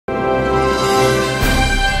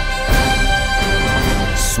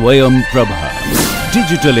Swayam Prabha.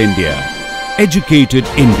 Digital India. Educated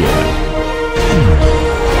India.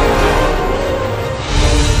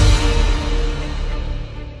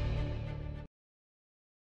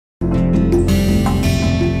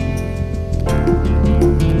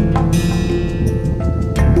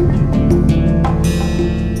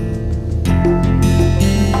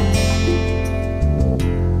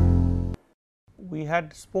 We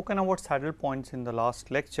had spoken about saddle points in the last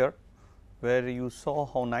lecture, where you saw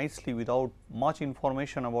how nicely, without much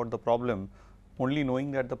information about the problem, only knowing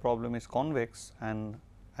that the problem is convex and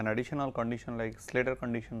an additional condition like Slater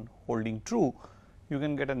condition holding true, you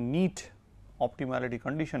can get a neat optimality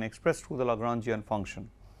condition expressed through the Lagrangian function.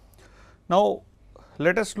 Now,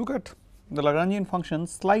 let us look at the Lagrangian function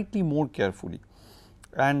slightly more carefully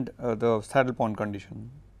and the saddle point condition.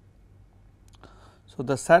 So,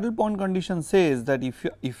 the saddle point condition says that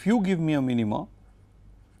if you give me a minima,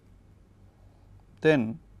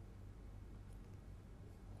 then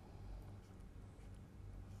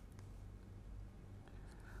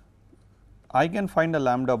I can find a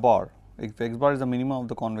lambda bar if x bar is the minimum of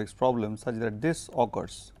the convex problem such that this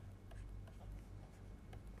occurs.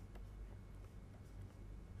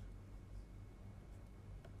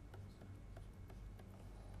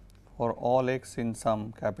 For all x in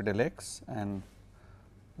some capital X and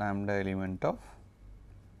lambda element of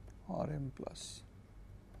Rm plus.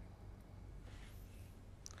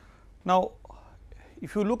 Now,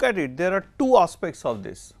 if you look at it, there are two aspects of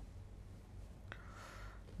this,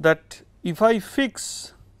 that if I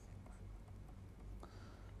fix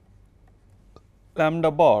lambda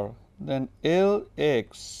bar, then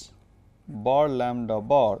Lx bar lambda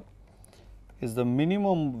bar is the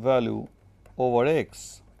minimum value over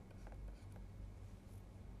x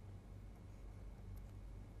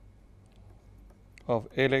of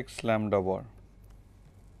Lx lambda bar.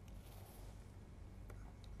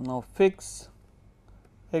 Now, fix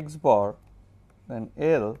x bar, then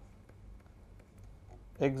L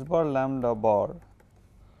x bar lambda bar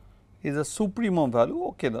is a supremum value.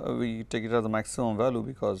 Okay, we take it as the maximum value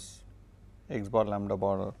because x bar lambda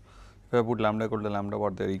bar, if I put lambda equal to lambda bar,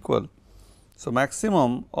 they are equal. So,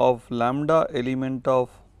 maximum of lambda element of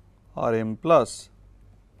Rm plus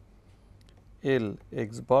L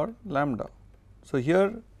x bar lambda. So,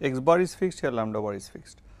 here x bar is fixed, here lambda bar is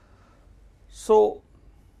fixed. So,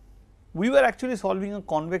 we were actually solving a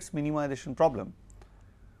convex minimization problem,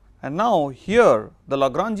 and now here the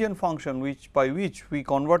Lagrangian function by which we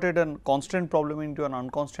converted a constant problem into an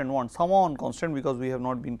unconstant one, somehow unconstant because we have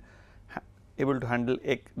not been able to handle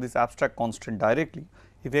this abstract constant directly.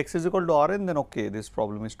 If x is equal to Rn, then okay, this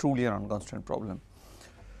problem is truly an unconstant problem.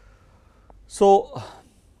 So,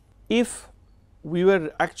 if we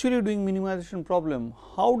were actually doing minimization problem,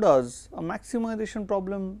 how does a maximization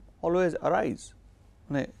problem always arise?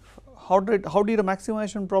 How did a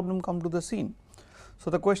maximization problem come to the scene? So,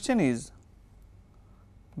 the question is,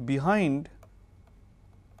 behind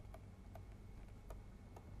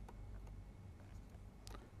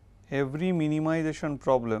every minimization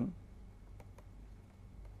problem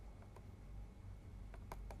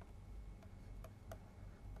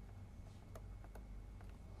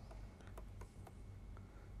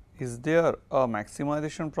is there a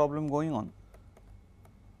maximization problem going on?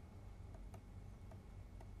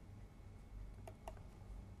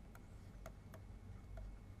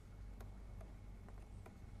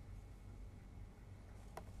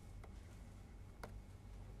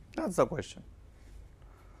 That is the question.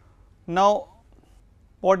 Now,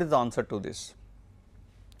 what is the answer to this?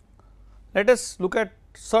 Let us look at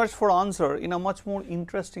search for answer in a much more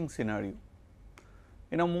interesting scenario,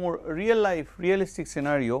 in a more real life realistic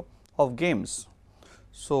scenario of games.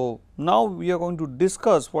 So, now we are going to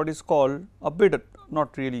discuss what is called a bit,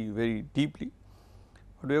 not really very deeply,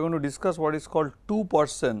 but we are going to discuss what is called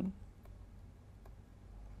 2-person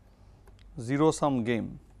zero sum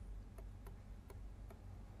game.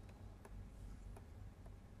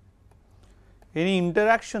 Any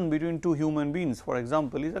interaction between two human beings, for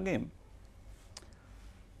example, is a game.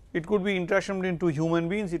 It could be interaction between two human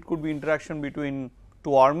beings, it could be interaction between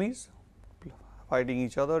two armies fighting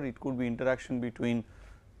each other, it could be interaction between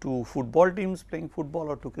two football teams playing football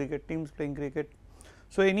or two cricket teams playing cricket.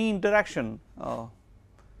 So, any interaction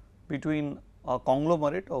between a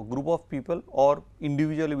conglomerate or group of people or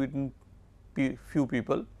individually between few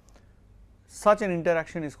people, such an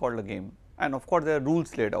interaction is called a game, and of course, there are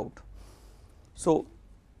rules laid out. So,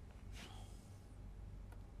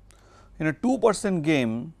 in a 2-person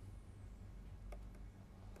game,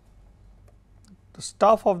 the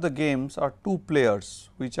stuff of the games are two players,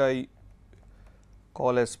 which I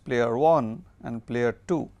call as player 1 and player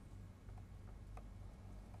 2.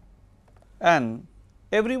 and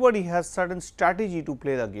everybody has certain strategy to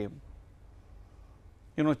play the game.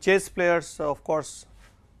 You know, chess players of course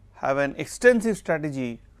have an extensive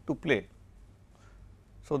strategy to play.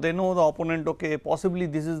 So, they know the opponent, okay, possibly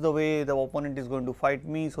this is the way the opponent is going to fight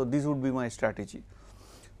me. So, this would be my strategy.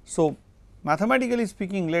 So, mathematically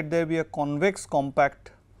speaking, let there be a convex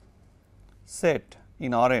compact set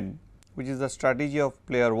in Rn, which is the strategy of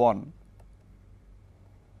player 1.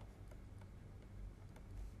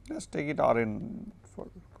 Just take it Rn for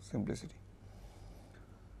simplicity.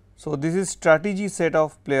 So, this is strategy set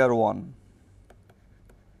of player 1.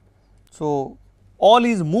 So, all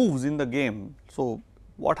his moves in the game. So,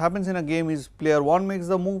 what happens in a game is player 1 makes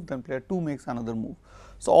the move, then player 2 makes another move.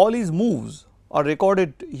 So, all his moves are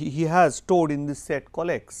recorded, he has stored in this set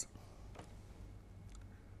called X.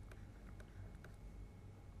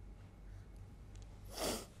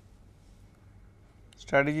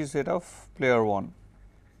 Strategy set of player 1.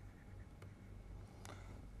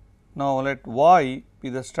 Now, let Y be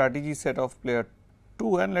the strategy set of player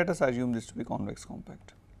 2 and let us assume this to be convex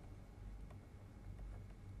compact.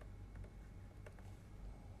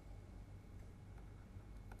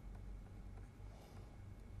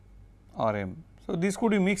 Rm. So, these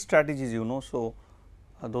could be mixed strategies, you know. So,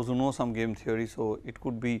 those who know some game theory, so it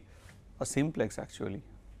could be a simplex actually,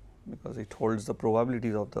 because it holds the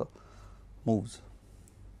probabilities of the moves.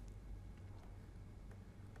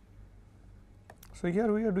 So,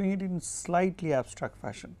 here we are doing it in slightly abstract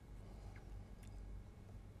fashion.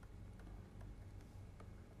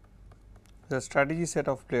 The strategy set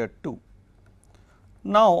of player 2.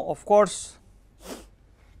 Now, of course,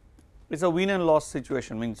 it is a win and loss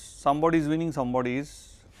situation, means somebody is winning, somebody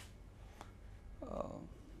is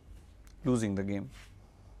losing the game.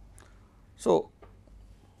 So,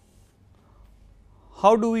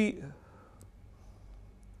 how do we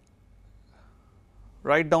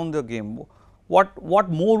write down the game? What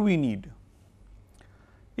more we need?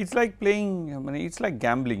 It is like playing, I mean, it is like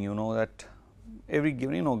gambling, you know, that every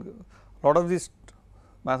game, you know, a lot of this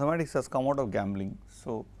mathematics has come out of gambling.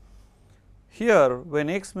 So, here when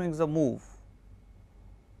x makes a move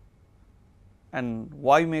and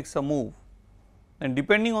y makes a move, and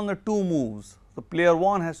depending on the two moves, the player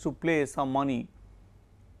 1 has to play some money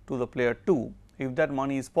to the player 2. If that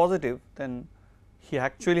money is positive, then he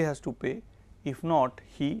actually has to pay, if not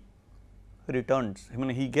he returns, I mean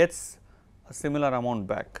he gets a similar amount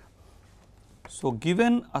back. So,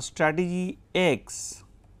 given a strategy x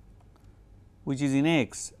which is in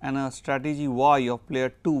x and a strategy y of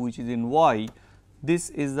player 2 which is in y, this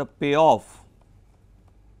is the payoff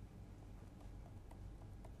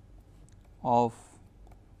of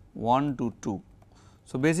 1 to 2.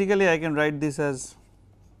 So, basically I can write this as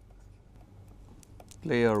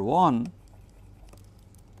player 1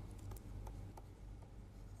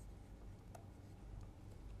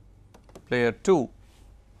 player 2.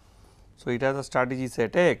 So, it has a strategy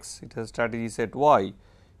set x, it has a strategy set y.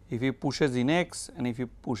 If he pushes in x and if he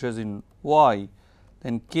pushes in y,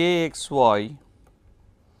 then k x y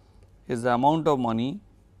is the amount of money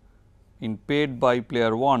in paid by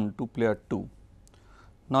player 1 to player 2.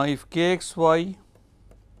 Now, if k x y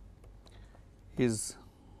is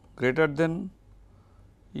greater than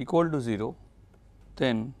equal to 0,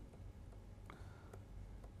 then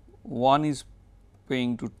 1 is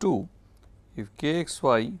paying to 2. If k x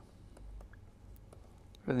y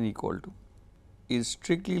greater than equal to is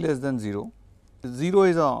strictly less than 0, 0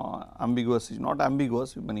 is ambiguous, not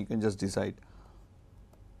ambiguous, but you can just decide,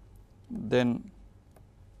 then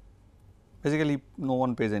basically no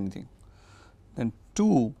one pays anything, then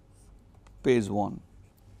 2 pays 1.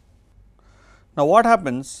 Now, what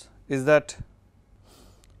happens is that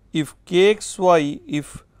if k x y,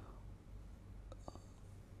 if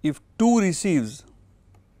 2 receives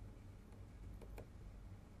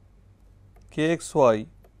k x y,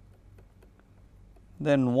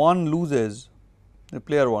 then 1 loses the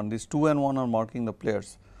player 1, these 2 and 1 are marking the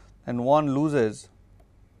players, and 1 loses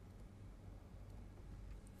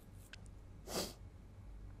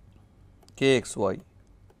k x y,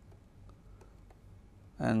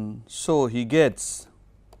 and so he gets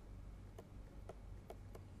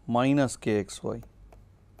minus k x y.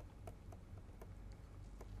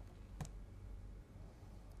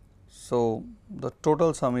 So, the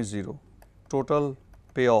total sum is 0, total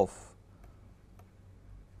payoff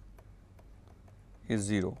is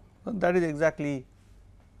 0, and that is exactly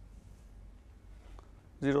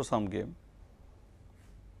 0 sum game.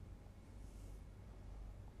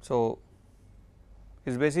 So,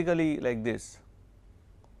 it is basically like this.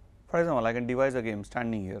 For example, I can devise a game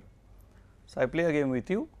standing here. So, I play a game with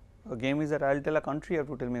you, a game is that I will tell a country, you have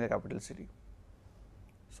to tell me the capital city.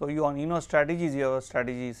 So, you know strategies, you have a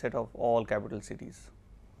strategy set of all capital cities,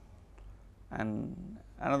 and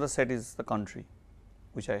another set is the country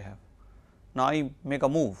which I have. Now, I make a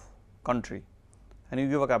move country and you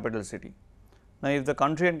give a capital city. Now, if the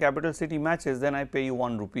country and capital city matches, then I pay you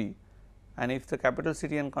 1 rupee, and if the capital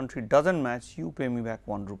city and country does not match, you pay me back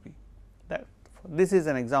 1 rupee. This is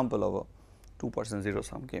an example of a 2% zero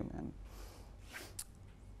sum game. And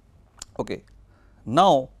okay.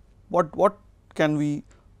 Now, what can we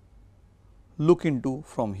look into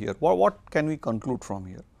from here? What can we conclude from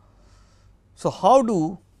here? So, how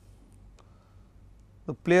do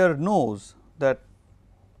the player knows that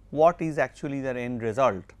what is actually their end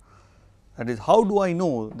result? That is, how do I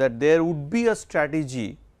know that there would be a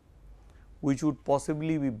strategy which would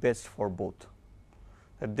possibly be best for both,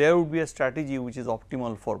 that there would be a strategy which is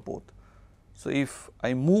optimal for both. So, if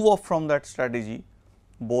I move off from that strategy,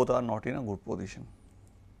 both are not in a good position,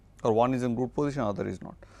 or one is in good position, other is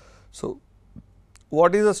not. So,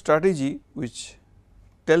 what is a strategy which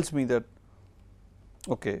tells me that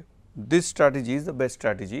okay, this strategy is the best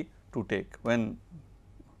strategy to take when.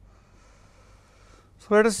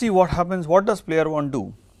 So, let us see what happens. What does player 1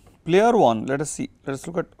 do? Player 1, let us see, let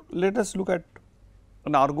us look at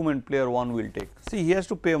an argument player 1 will take. See, he has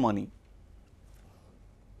to pay money.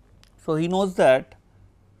 So, he knows that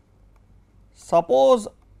suppose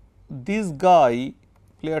this guy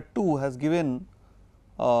player 2 has given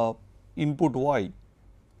input y,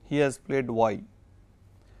 he has played y.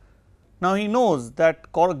 Now, he knows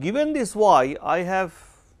that given this y, I have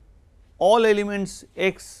all elements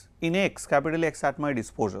x in x, capital X at my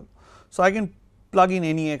disposal. So, I can plug in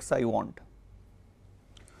any x I want.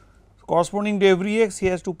 So, corresponding to every x, he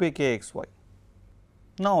has to pay k x y.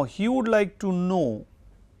 Now, he would like to know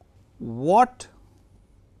what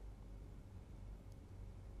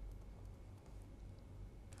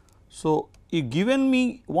so, if given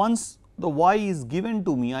me, once the y is given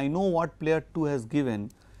to me, I know what player 2 has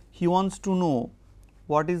given. He wants to know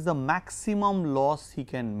what is the maximum loss he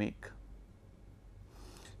can make.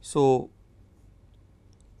 So,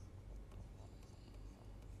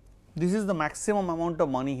 this is the maximum amount of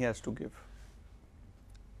money he has to give,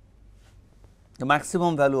 the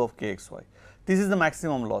maximum value of k x y. This is the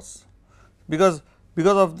maximum loss, because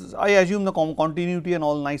of this, I assume the continuity and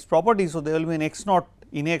all nice properties. So, there will be an x naught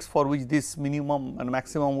in x for which this minimum and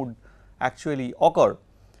maximum would actually occur.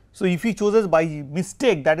 So, if he chooses by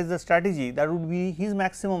mistake, that is the strategy, that would be his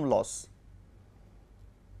maximum loss.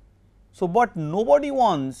 So, but nobody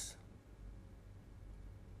wants,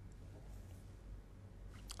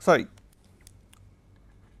 sorry,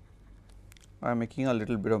 I am making a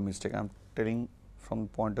little bit of mistake. I am telling from the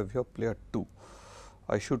point of view of player 2.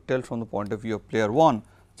 I should tell from the point of view of player 1,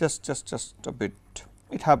 just a bit.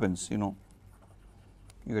 It happens, you know,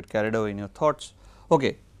 you get carried away in your thoughts.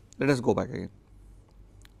 Okay, let us go back again.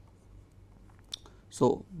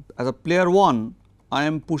 So, as a player 1, I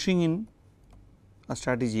am pushing in a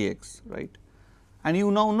strategy x, right, and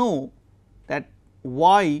you now know that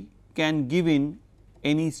y can give in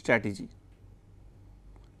any strategy.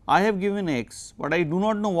 I have given x, but I do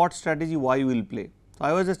not know what strategy y will play. So,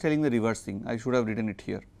 I was just telling the reverse thing, I should have written it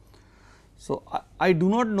here. So, I do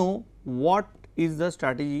not know what is the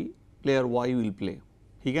strategy player y will play.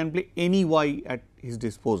 He can play any y at his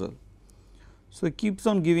disposal. So, he keeps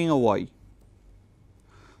on giving a y.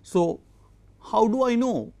 So, how do I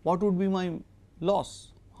know what would be my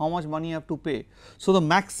loss, how much money I have to pay? So, the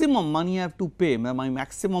maximum money I have to pay, my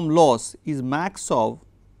maximum loss is max of.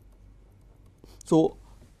 So,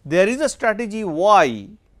 there is a strategy y,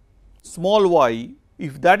 small y,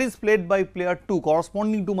 if that is played by player 2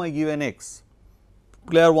 corresponding to my given x,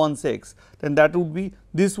 player 1's x, then that would be,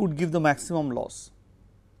 this would give the maximum loss.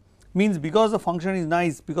 Means because the function is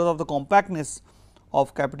nice, because of the compactness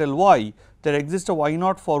of capital Y, there exists a y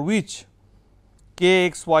naught for which k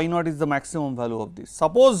x y naught is the maximum value of this.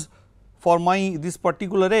 Suppose for my this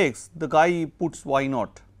particular x, the guy puts y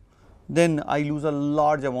naught, then I lose a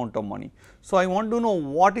large amount of money. So, I want to know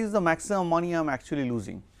what is the maximum money I am actually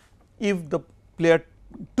losing. If the player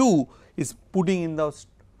 2 is putting in the,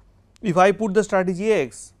 if I put the strategy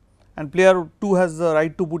x and player 2 has the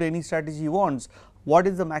right to put any strategy he wants, what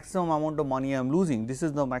is the maximum amount of money I am losing? This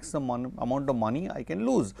is the maximum amount of money I can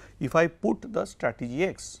lose if I put the strategy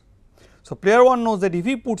x. So, player 1 knows that if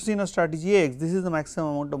he puts in a strategy x, this is the maximum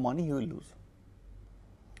amount of money he will lose.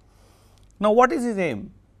 Now, what is his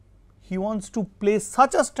aim? He wants to play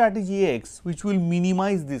such a strategy x which will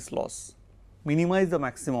minimize this loss, minimize the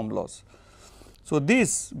maximum loss. So,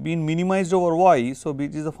 this being minimized over y, so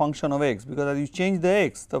it is a function of x, because as you change the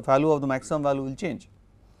x, the value of the maximum value will change.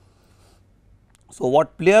 So,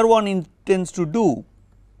 what player 1 intends to do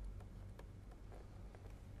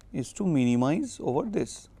is to minimize over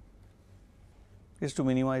this, is to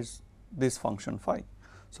minimize this function phi.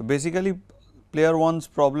 So, basically player 1's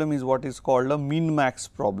problem is what is called a min max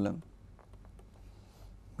problem,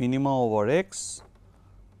 minima over x,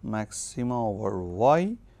 maxima over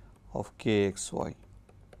y of k x y.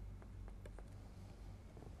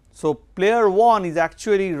 So, player 1 is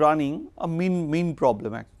actually running a min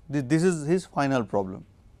problem, this is his final problem.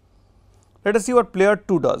 Let us see what player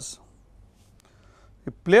 2 does.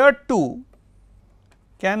 If player 2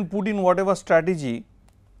 can put in whatever strategy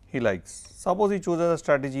he likes, suppose he chooses a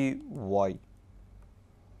strategy y.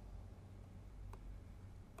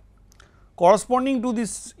 Corresponding to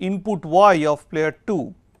this input y of player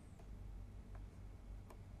 2,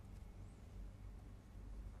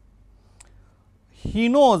 he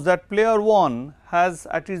knows that player 1 has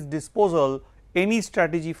at his disposal any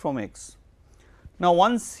strategy from x. Now,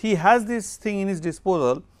 once he has this thing in his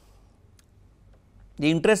disposal, the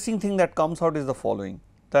interesting thing that comes out is the following,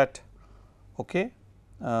 that okay,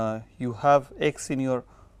 you have x in your,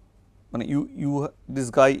 this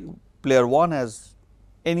guy player 1 has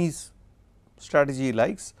any strategy he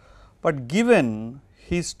likes, but given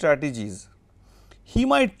his strategies, he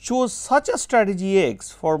might choose such a strategy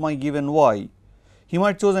x for my given y, he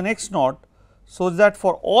might choose an x naught, so that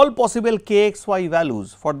for all possible k x y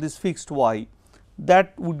values for this fixed y,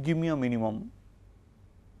 that would give me a minimum,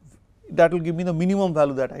 that will give me the minimum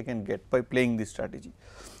value that I can get by playing this strategy.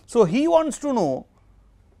 So, he wants to know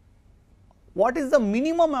what is the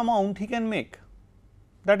minimum amount he can make,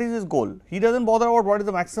 that is his goal. He does not bother about what is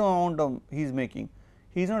the maximum amount he is making,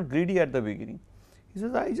 he is not greedy at the beginning. He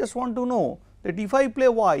says, I just want to know that if I play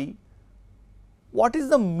y, what is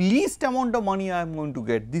the least amount of money I am going to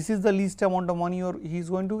get, this is the least amount of money he is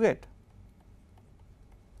going to get,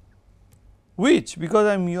 which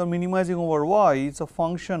because you are minimizing over y, it is a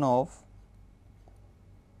function of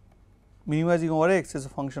minimizing over x is a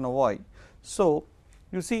function of y. So,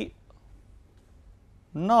 you see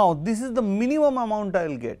now this is the minimum amount I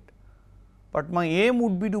will get, but my aim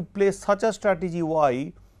would be to play such a strategy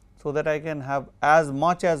y, so that I can have as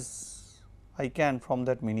much as I can from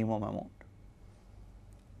that minimum amount.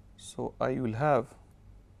 So, I will have,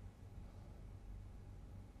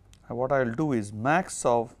 what I will do is max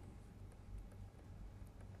of,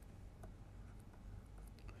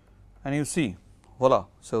 and you see voila.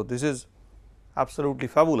 So, this is absolutely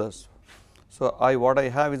fabulous. So, what I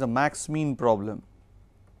have is a max mean problem.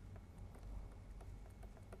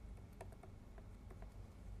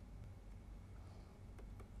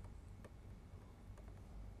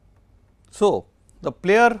 So, the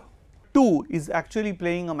player 2 is actually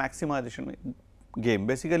playing a maximization game.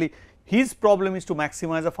 Basically, his problem is to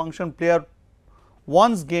maximize a function, player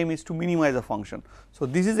 1's game is to minimize a function. So,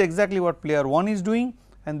 this is exactly what player 1 is doing,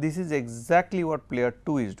 and this is exactly what player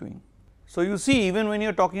 2 is doing. So, you see even when you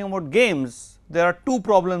are talking about games, there are two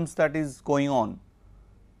problems that is going on,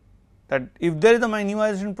 that if there is a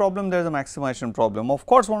minimization problem, there is a maximization problem. Of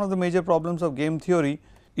course, one of the major problems of game theory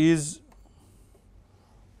is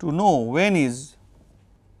to know when is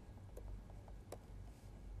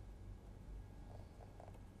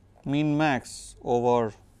mean max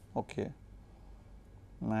over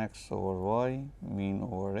max over y, mean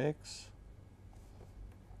over x,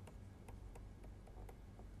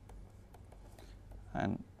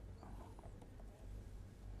 and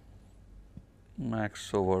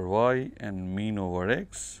max over y and mean over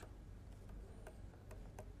x.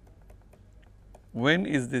 When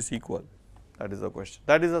is this equal? That is the question.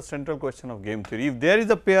 That is a central question of game theory. If there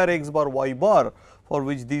is a pair x bar y bar for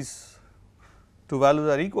which these two values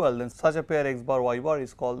are equal, then such a pair x bar y bar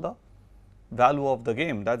is called the value of the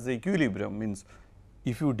game, that is the equilibrium. Means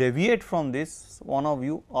if you deviate from this, one of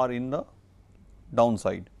you are in the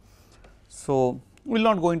downside. So, we will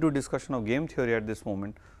not go into discussion of game theory at this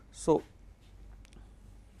moment. So,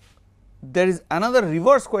 there is another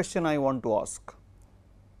reverse question I want to ask.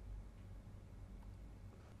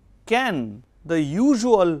 Can the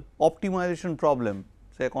usual optimization problem,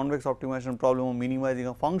 say a convex optimization problem of minimizing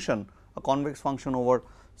a function, a convex function over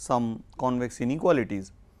some convex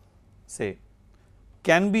inequalities, say,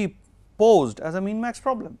 can be posed as a min max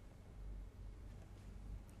problem?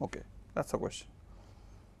 Okay, that is the question.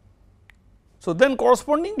 So, then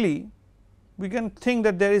correspondingly we can think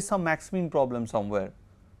that there is some max min problem somewhere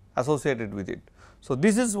associated with it. So,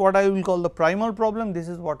 this is what I will call the primal problem, this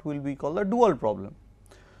is what will be called the dual problem.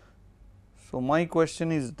 So, my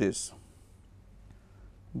question is this: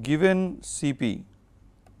 given Cp,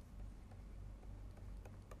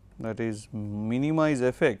 that is minimize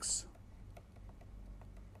fx,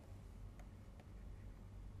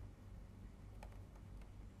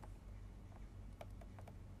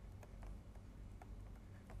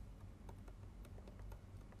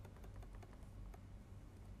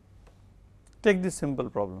 Take this simple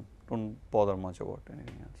problem, do not bother much about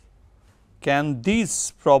anything else. Can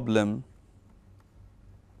this problem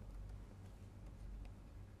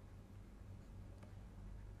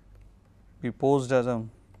be posed as a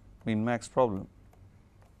min max problem?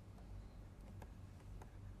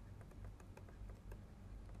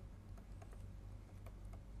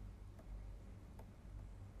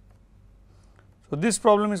 So, this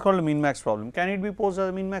problem is called a min max problem. Can it be posed as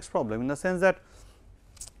a min max problem in the sense that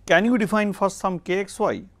can you define first some k x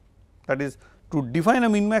y, that is, to define a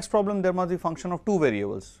min max problem there must be function of two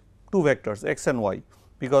variables, two vectors x and y,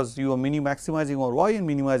 because you are maximizing over y and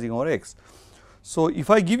minimizing over x. So, if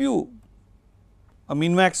I give you a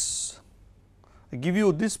min max, I give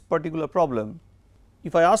you this particular problem,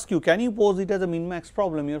 if I ask you can you pose it as a min max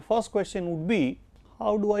problem, your first question would be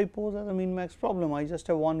how do I pose as a min max problem, I just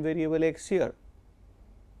have one variable x here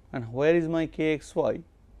and where is my k x y.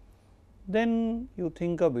 Then you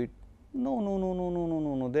think a bit,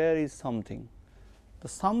 no, there is something. The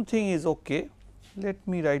something is okay, let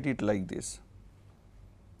me write it like this,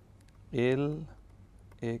 L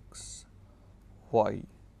x y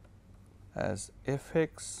as f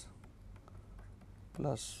x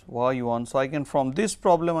plus y 1. So, I can from this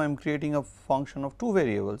problem I am creating a function of two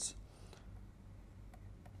variables,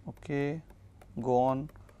 okay, go on.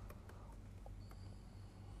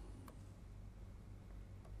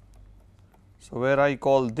 So, where I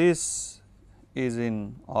call this is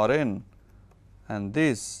in R n and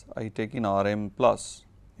this I take in R m plus,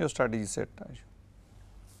 your strategy set,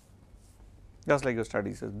 just like your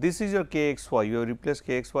strategy says. This is your k x y, you have replaced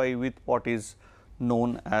k x y with what is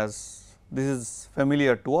known as, this is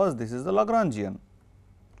familiar to us, this is the Lagrangian.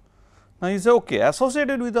 Now, you say okay,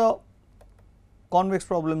 associated with a convex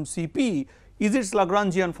problem C p is its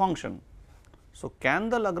Lagrangian function. So, can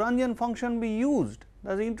the Lagrangian function be used?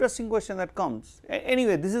 That is an interesting question that comes.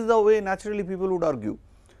 Anyway, this is the way naturally people would argue.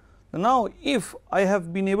 Now, if I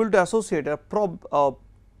have been able to associate a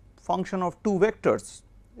function of two vectors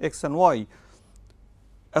x and y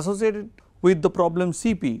associated with the problem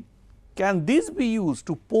C p, can this be used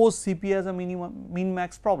to pose C p as a min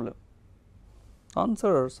max problem?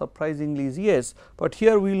 Answer surprisingly is yes, but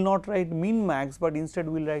here we will not write min max, but instead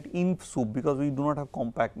we will write inf sup, because we do not have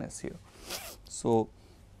compactness here. So,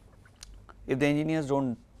 if the engineers do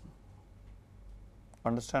not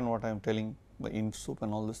understand what I am telling, the inf sup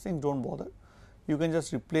and all these things, do not bother, you can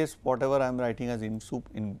just replace whatever I am writing as inf sup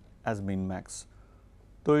as min max,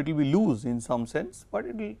 though it will be loose in some sense, but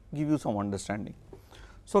it will give you some understanding.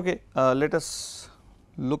 So, okay, let us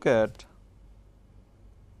look at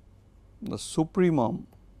the supremum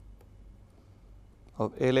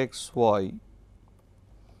of L x y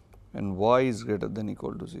when y is greater than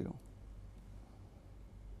equal to 0,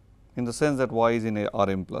 in the sense that y is in a R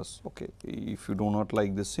m plus. Okay. If you do not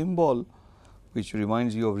like this symbol which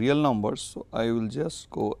reminds you of real numbers, so I will just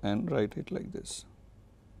go and write it like this.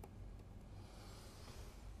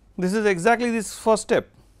 This is exactly this first step,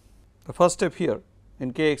 the first step here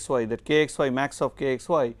in k x y, that k x y max of k x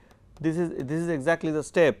y, this is exactly the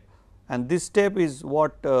step, and this step is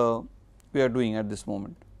what we are doing at this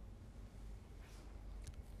moment.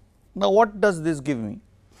 Now, what does this give me?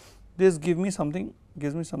 This gives me something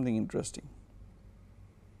interesting.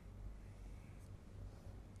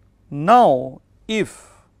 Now, if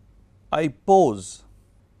I pose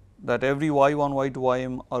that every y 1, y 2, y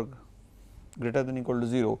m are greater than equal to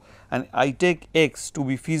 0 and I take x to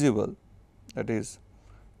be feasible, that is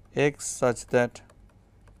x such that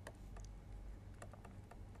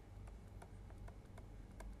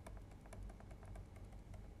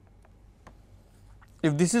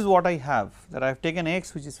if this is what I have, that I have taken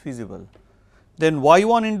x which is feasible, then y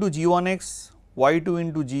 1 into g 1 x, y 2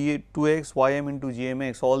 into g 2 x, y m into g m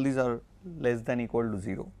x, all these are less than equal to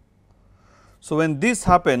 0. So, when this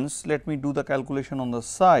happens, let me do the calculation on the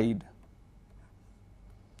side.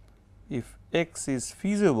 If x is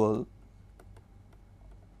feasible,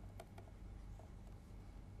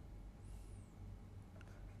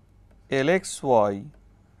 L x y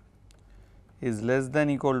is less than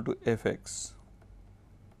equal to f x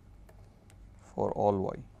for all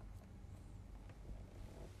y.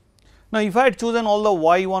 Now, if I had chosen all the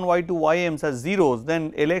y 1, y 2, y m's as zeros,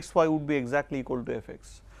 then L x y would be exactly equal to f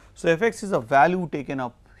x. So, f x is a value taken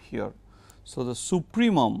up here. So, the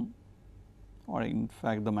supremum, or in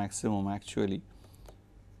fact the maximum actually,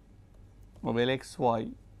 of L x y,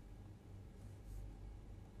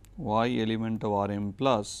 y element of R m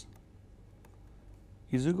plus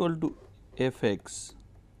is equal to f x.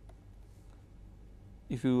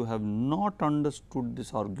 If you have not understood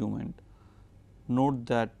this argument, note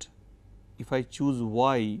that if I choose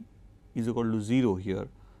y is equal to 0 here,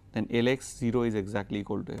 then Lx 0 is exactly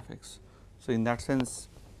equal to Fx. So, in that sense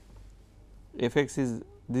Fx is,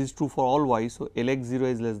 this is true for all y. So, Lx 0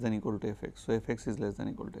 is less than equal to Fx. So, Fx is less than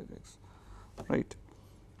equal to Fx, right.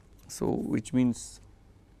 So, which means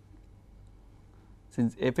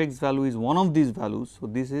since Fx value is one of these values. So,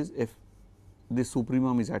 this is f, this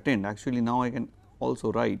supremum is attained. Actually, now I can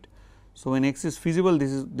also write. So, when x is feasible,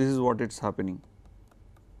 this is what it is happening.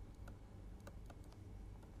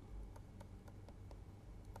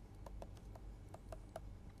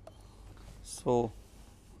 So,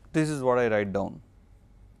 this is what I write down.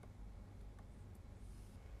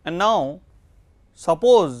 And now,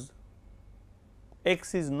 suppose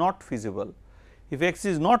x is not feasible. If x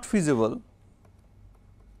is not feasible,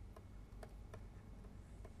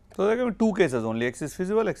 so there can be two cases only, x is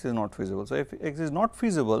feasible, x is not feasible. So, if x is not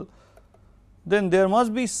feasible, then there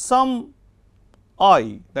must be some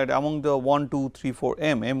I, that among the 1, 2, 3, 4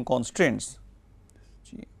 m constraints,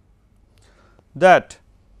 that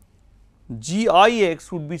g I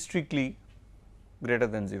x would be strictly greater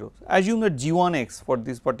than 0. Assume that g 1 x for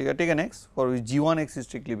this particular, take an x for which g 1 x is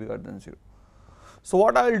strictly bigger than 0. So,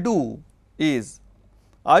 what I will do is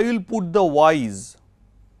I will put the y's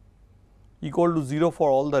equal to 0 for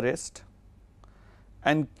all the rest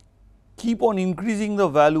and keep on increasing the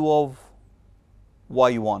value of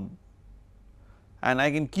y 1, and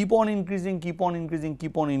I can keep on increasing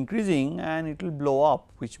and it will blow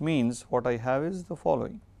up, which means what I have is the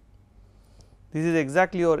following. This is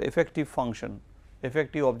exactly your effective function,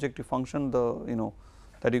 effective objective function, the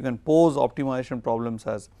that you can pose optimization problems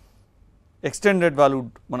as extended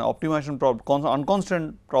valued optimization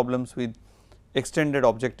unconstant problems with extended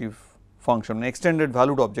objective function, extended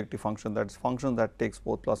valued objective function, that is function that takes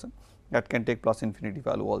both plus and that can take plus infinity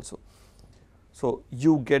value also. So,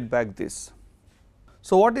 you get back this.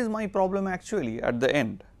 So, what is my problem actually at the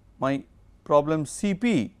end? My problem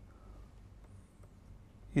Cp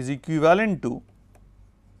is equivalent to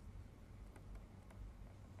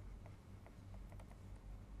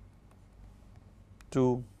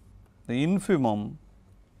the infimum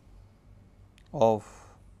of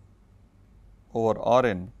over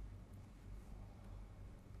Rn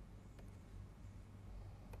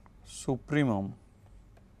supremum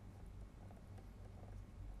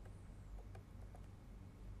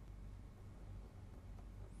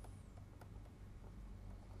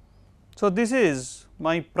So, this is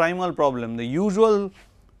my primal problem. The usual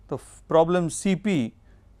problem Cp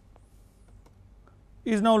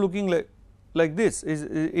is now looking like this,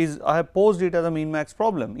 is I have posed it as a min max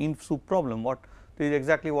problem, in sup problem. What, this is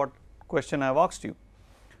exactly what question I have asked you.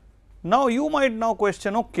 Now, you might now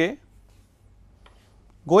question, okay,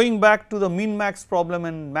 going back to the min max problem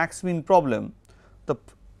and max min problem,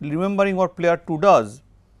 remembering what player 2 does,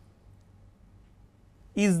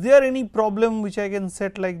 is there any problem which I can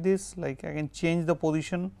set like this, like I can change the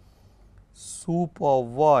position sup of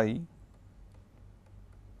y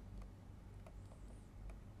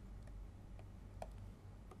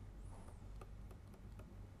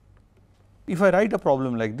if I write a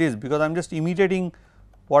problem like this, because I am just imitating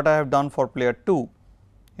what I have done for player 2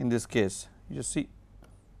 in this case. You just see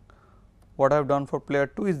what I have done for player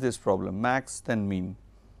 2 is this problem, max then mean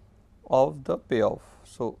of the payoff.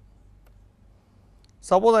 So,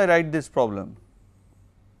 suppose I write this problem,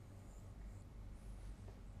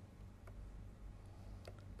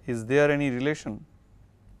 is there any relation?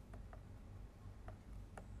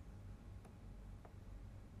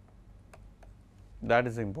 That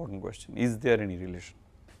is the important question, is there any relation?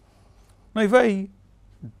 Now, if I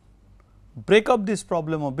break up this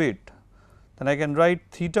problem a bit, then I can write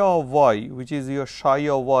theta of y, which is your psi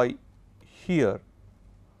of y here.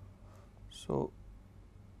 So,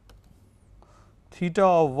 theta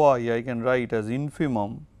of y I can write as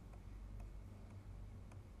infimum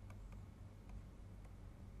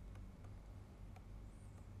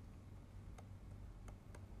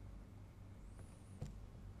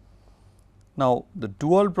Now, the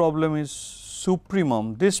dual problem is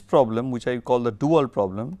supremum, this problem which I call the dual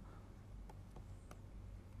problem.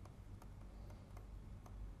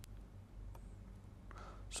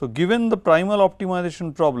 So, given the primal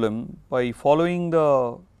optimization problem, by following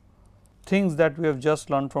the things that we have just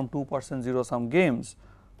learned from 2% zero sum games,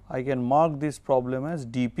 I can mark this problem as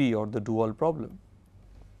DP or the dual problem.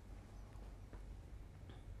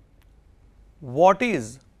 What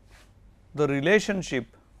is the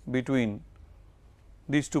relationship between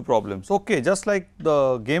these two problems? Okay, just like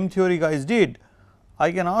the game theory guys did,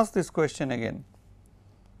 I can ask this question again,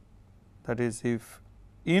 that is if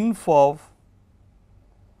inf of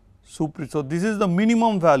so this is the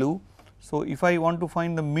minimum value. So, if I want to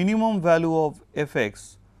find the minimum value of f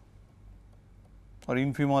x, or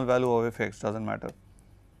infinite value of f x, does not matter,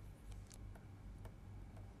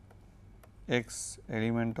 x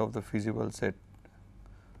element of the feasible set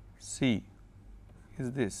C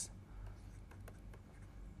is this.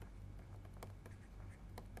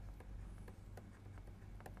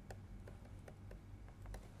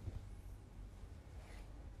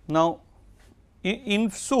 Now,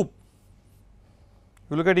 inf soup,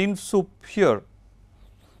 you look at inf soup here,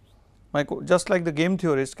 just like the game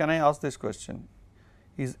theorist, can I ask this question,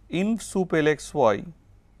 is inf soup L x y,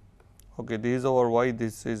 okay, this is our y,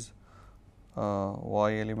 this is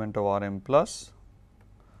y element of R m plus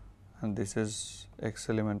and this is x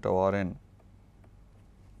element of R n,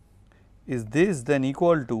 is this then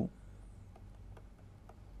equal to,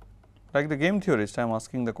 like the game theorist I am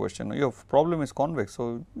asking the question, your problem is convex.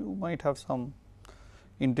 So, you might have some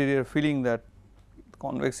interior feeling that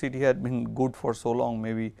convexity had been good for so long,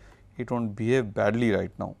 maybe it will not behave badly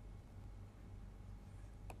right now.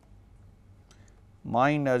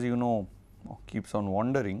 Mind, as you know, keeps on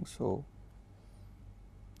wandering. So,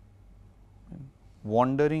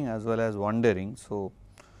 wandering as well as wondering. So,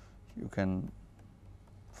 you can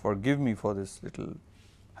forgive me for this little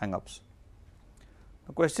hang ups.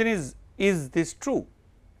 The question is this true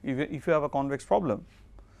if you have a convex problem?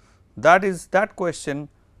 That is that question.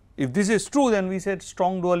 If this is true, then we said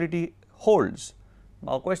strong duality holds.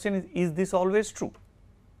 Now, question is this always true?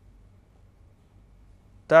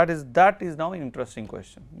 That is now an interesting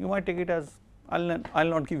question. You might take it as, I will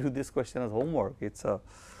not give you this question as homework, it is a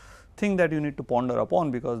thing that you need to ponder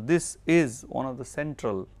upon, because this is one of the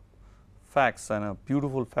central facts and a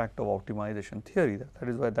beautiful fact of optimization theory. That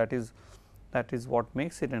is why that is what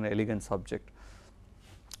makes it an elegant subject.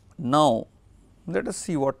 Now, let us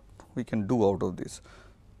see what we can do out of this.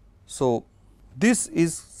 So, this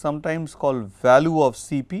is sometimes called value of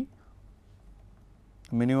Cp,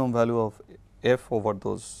 minimum value of f over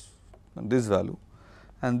this value,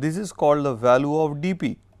 and this is called the value of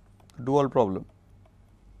dp, dual problem.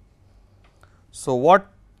 So,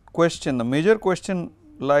 what question, the major question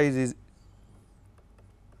lies is,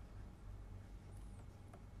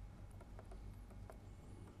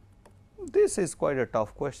 this is quite a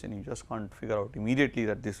tough question, you just can't figure out immediately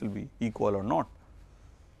that this will be equal or not.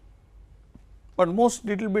 But most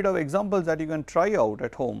little bit of examples that you can try out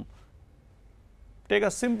at home, take a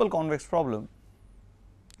simple convex problem,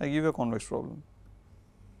 I give you a convex problem.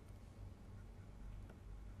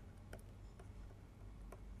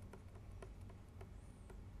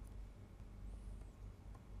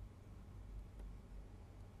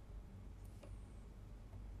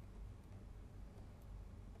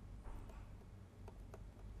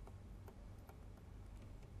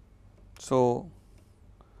 So,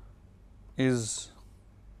 is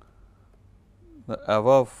the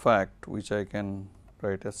above fact, which I can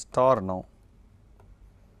write as star now,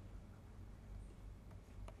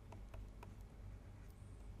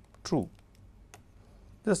 true?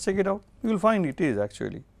 Just check it out, you will find it is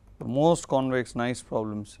actually. For most convex nice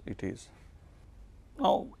problems it is.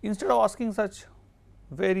 Now, instead of asking such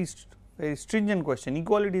very stringent question,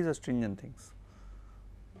 equality is a stringent thing.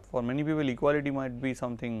 For many people equality might be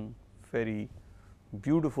something very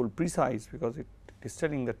beautiful, precise, because it is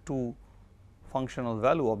telling that two functional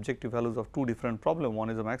value, objective values of two different problem, one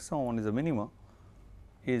is a maximum, one is a minima,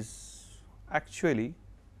 is actually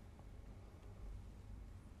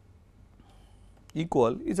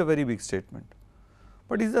equal, is a very big statement.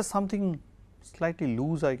 But is there something slightly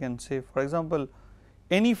loose I can say? For example,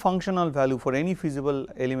 any functional value for any feasible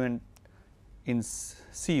element in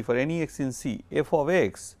C, for any x in C, f of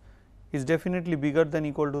x is definitely bigger than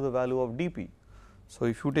equal to the value of dp. So,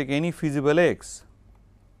 if you take any feasible x,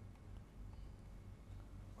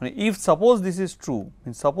 if suppose this is true,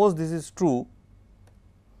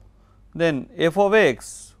 then f of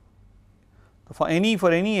x for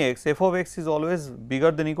any x, f of x is always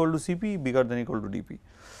bigger than equal to Cp, bigger than equal to dp.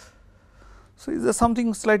 So, is there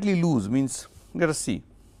something slightly loose, means let us see,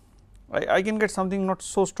 I can get something not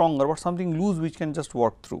so stronger, but something loose which can just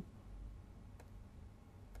work through.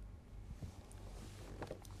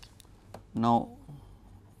 Now,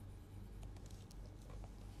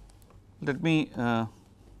 let me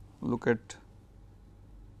look at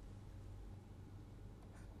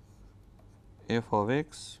f of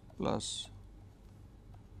x plus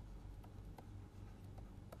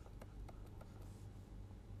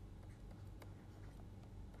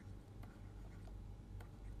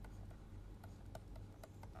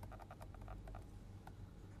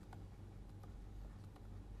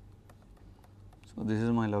so, this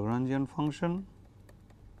is my Lagrangian function,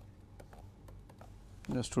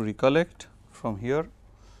 just to recollect from here.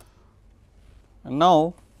 And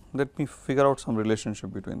now, Let me figure out some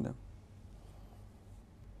relationship between them.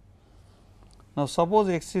 Now, suppose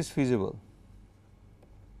x is feasible,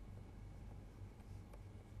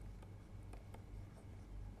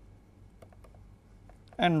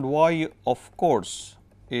 and y of course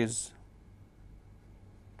is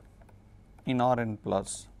in Rn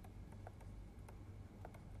plus,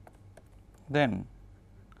 then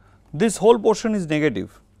this whole portion is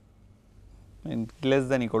negative and less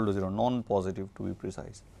than equal to 0, non positive to be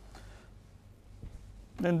precise.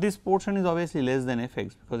 Then this portion is obviously less than f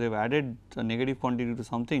x, because they have added a negative quantity to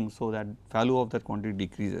something. So, that value of that quantity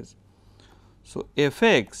decreases. So, f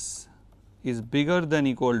x is bigger than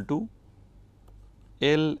equal to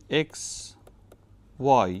L x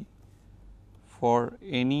y for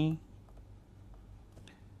any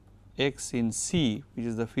x in C, which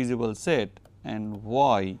is the feasible set, and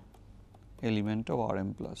y element of R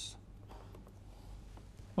m plus.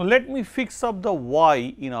 Now, let me fix up the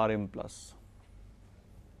y in R m plus.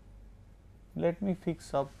 Let me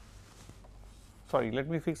fix up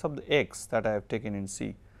the x that I have taken in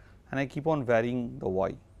C, and I keep on varying the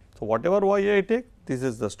y. So, whatever y I take, this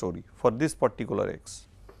is the story for this particular x.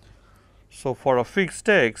 So, for a fixed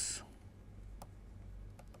x,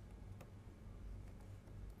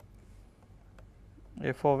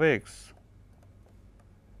 f of x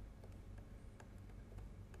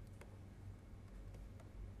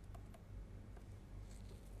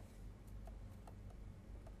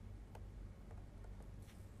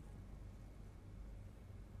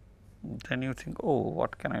then you think, oh,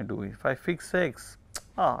 what can I do if I fix x?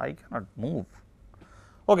 I cannot move.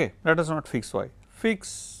 Okay, let us not fix y.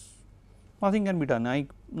 Fix, nothing can be done.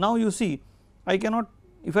 Now you see, I cannot,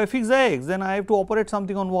 if I fix the x, then I have to operate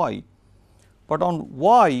something on y, but on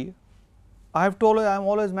y I have to always, I am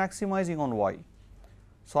always maximizing on y.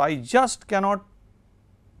 So, I just cannot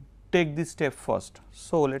take this step first.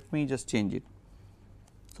 So, let me just change it.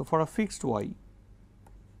 So, for a fixed y,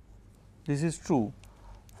 this is true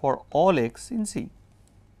for all x in C.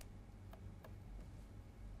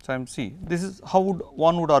 So, I am C. This is how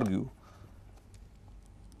one would argue.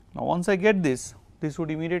 Now, once I get this, this would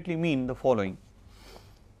immediately mean the following,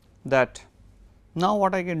 that now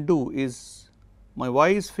what I can do is, my y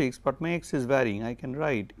is fixed, but my x is varying. I can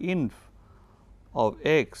write inf of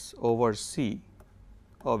x over C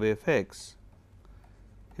of f x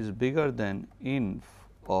is bigger than inf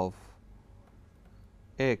of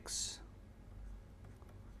x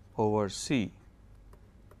over C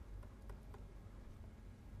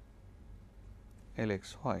L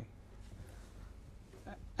x y.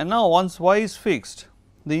 And now, once y is fixed,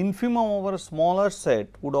 the infimum over a smaller set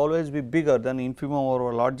would always be bigger than the infimum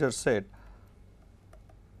over a larger set.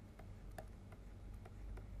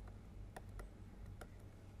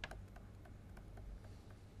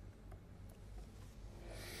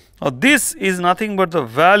 Now, this is nothing but the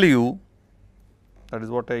value, that is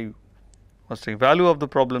what I was saying, value of the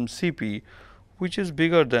problem C p, which is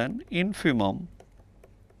bigger than infimum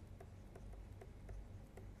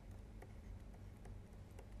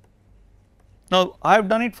Now, I have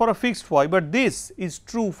done it for a fixed y, but this is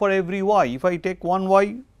true for every y. If I take one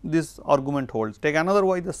y, this argument holds, take another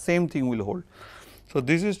y, the same thing will hold. So,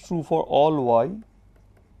 this is true for all y,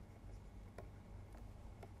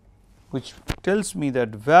 which tells me that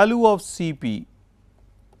value of C p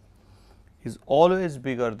is always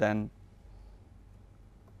bigger than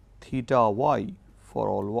theta y for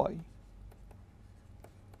all y.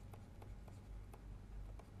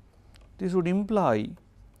 This would imply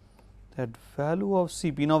that value of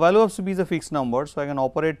C p, now value of C p is a fixed number. So, I can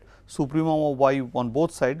operate supremum of y on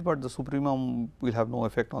both sides, but the supremum will have no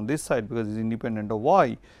effect on this side because it is independent of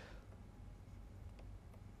y.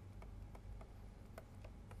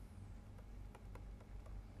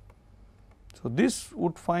 So, this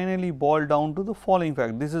would finally boil down to the following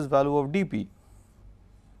fact, this is value of d p.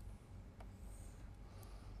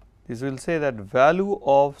 This will say that value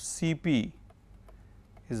of C p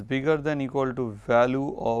is bigger than equal to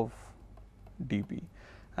value of d p,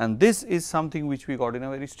 and this is something which we got in a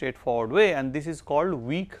very straightforward way, and this is called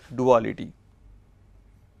weak duality.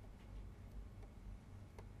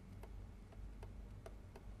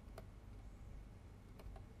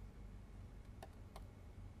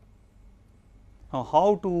 Now,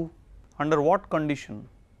 how to, under what condition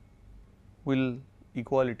will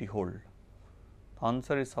equality hold? The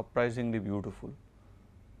answer is surprisingly beautiful.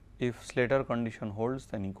 If Slater condition holds,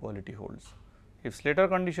 then equality holds. If Slater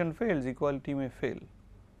condition fails, equality may fail.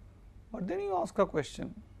 But then you ask a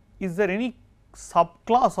question, is there any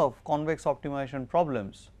subclass of convex optimization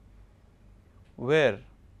problems where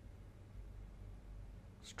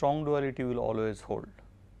strong duality will always hold?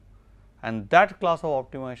 and that class of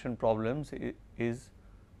optimization problems is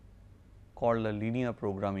called a linear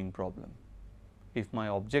programming problem. If my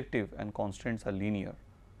objective and constraints are linear,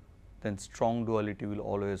 then strong duality will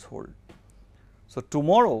always hold. So,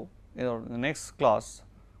 tomorrow in the next class,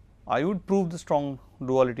 I would prove the strong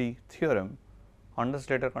duality theorem under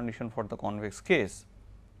Slater condition for the convex case.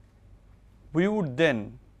 We would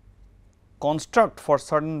then construct for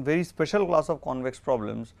certain very special class of convex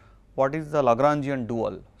problems what is the Lagrangian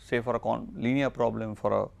dual, say for a linear problem,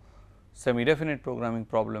 for a semi definite programming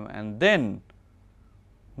problem, and then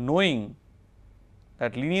knowing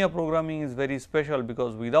that linear programming is very special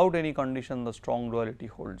because without any condition the strong duality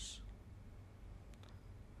holds,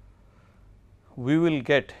 we will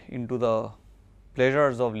get into the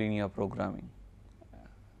pleasures of linear programming.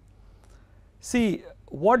 See,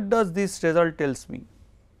 what does this result tells me?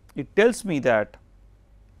 It tells me that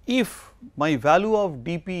if my value of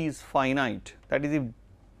dp is finite, that is if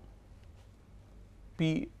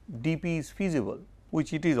dp is feasible,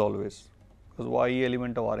 which it is always, because y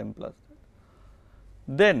element of Rm plus,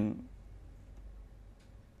 then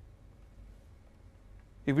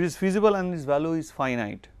if it is feasible and this value is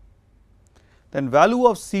finite, then value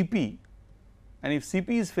of Cp, and if Cp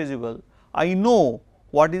is feasible, I know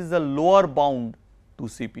what is the lower bound to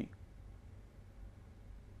Cp.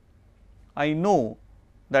 I know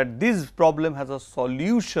that this problem has a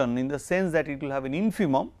solution in the sense that it will have an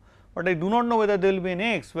infimum, but I do not know whether there will be an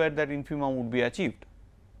x where that infimum would be achieved.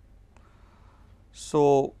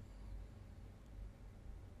 So,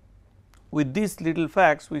 with these little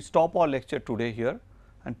facts, we stop our lecture today here,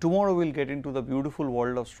 and tomorrow we will get into the beautiful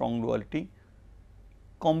world of strong duality,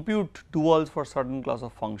 compute duals for certain class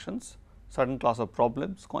of functions, certain class of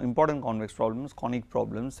problems, important convex problems, conic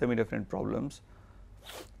problems, semi definite problems,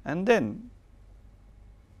 and then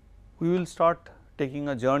we will start taking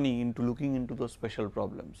a journey into looking into those special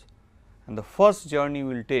problems. And the first journey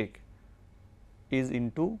we will take is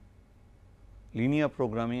into linear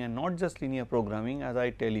programming, and not just linear programming, as I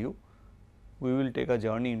tell you, we will take a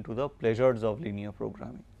journey into the pleasures of linear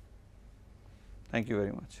programming. Thank you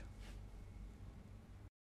very much.